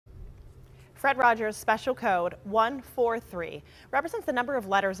Fred Rogers' special code 143 represents the number of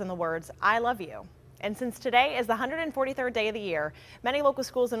letters in the words, "I love you." And since today is the 143rd day of the year, many local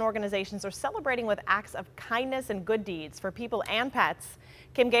schools and organizations are celebrating with acts of kindness and good deeds for people and pets.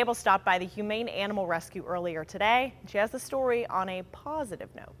 Kim Gable stopped by the Humane Animal Rescue earlier today. She has the story on a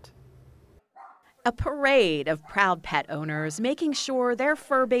positive note. A parade of proud pet owners making sure their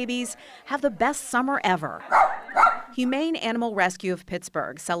fur babies have the best summer ever. Humane Animal Rescue of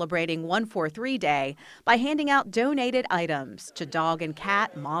Pittsburgh celebrating 143 Day by handing out donated items to dog and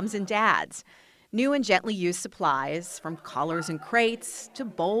cat moms and dads. New and gently used supplies, from collars and crates to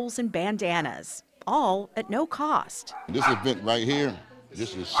bowls and bandanas, all at no cost. This event right here,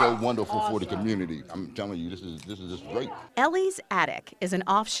 this is so wonderful for the community. I'm telling you, this is just great. Ellie's Attic is an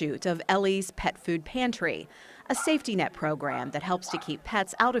offshoot of Ellie's Pet Food Pantry, a safety net program that helps to keep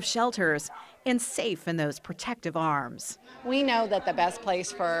pets out of shelters and safe in those protective arms. We know that the best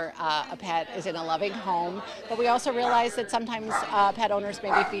place for a pet is in a loving home, but we also realize that sometimes pet owners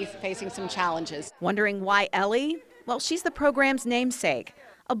may be facing some challenges. Wondering why Ellie? Well, she's the program's namesake,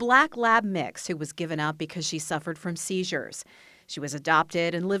 a black lab mix who was given up because she suffered from seizures. She was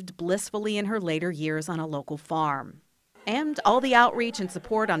adopted and lived blissfully in her later years on a local farm. And all the outreach and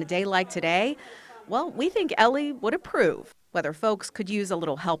support on a day like today, well, we think Ellie would approve. Whether folks could use a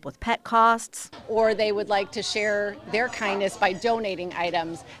little help with pet costs, or they would like to share their kindness by donating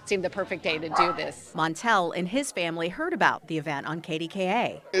items, seemed the perfect day to do this. Montel and his family heard about the event on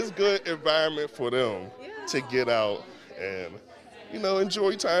KDKA. It's good environment for them to get out and,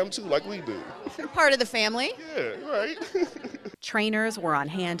 enjoy time too, like we do. Part of the family. Yeah, right. Trainers were on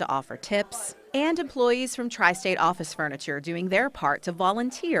hand to offer tips, and employees from Tri-State Office Furniture doing their part to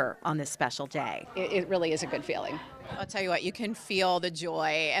volunteer on this special day. It really is a good feeling. I'll tell you what, you can feel the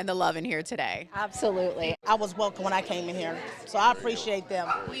joy and the love in here today. Absolutely. I was welcome when I came in here, so I appreciate them.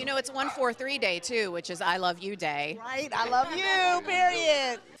 Well, it's 143 Day too, which is I Love You Day. Right, I love you,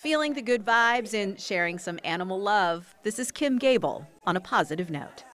 period. Feeling the good vibes and sharing some animal love, this is Kim Gable on a positive note.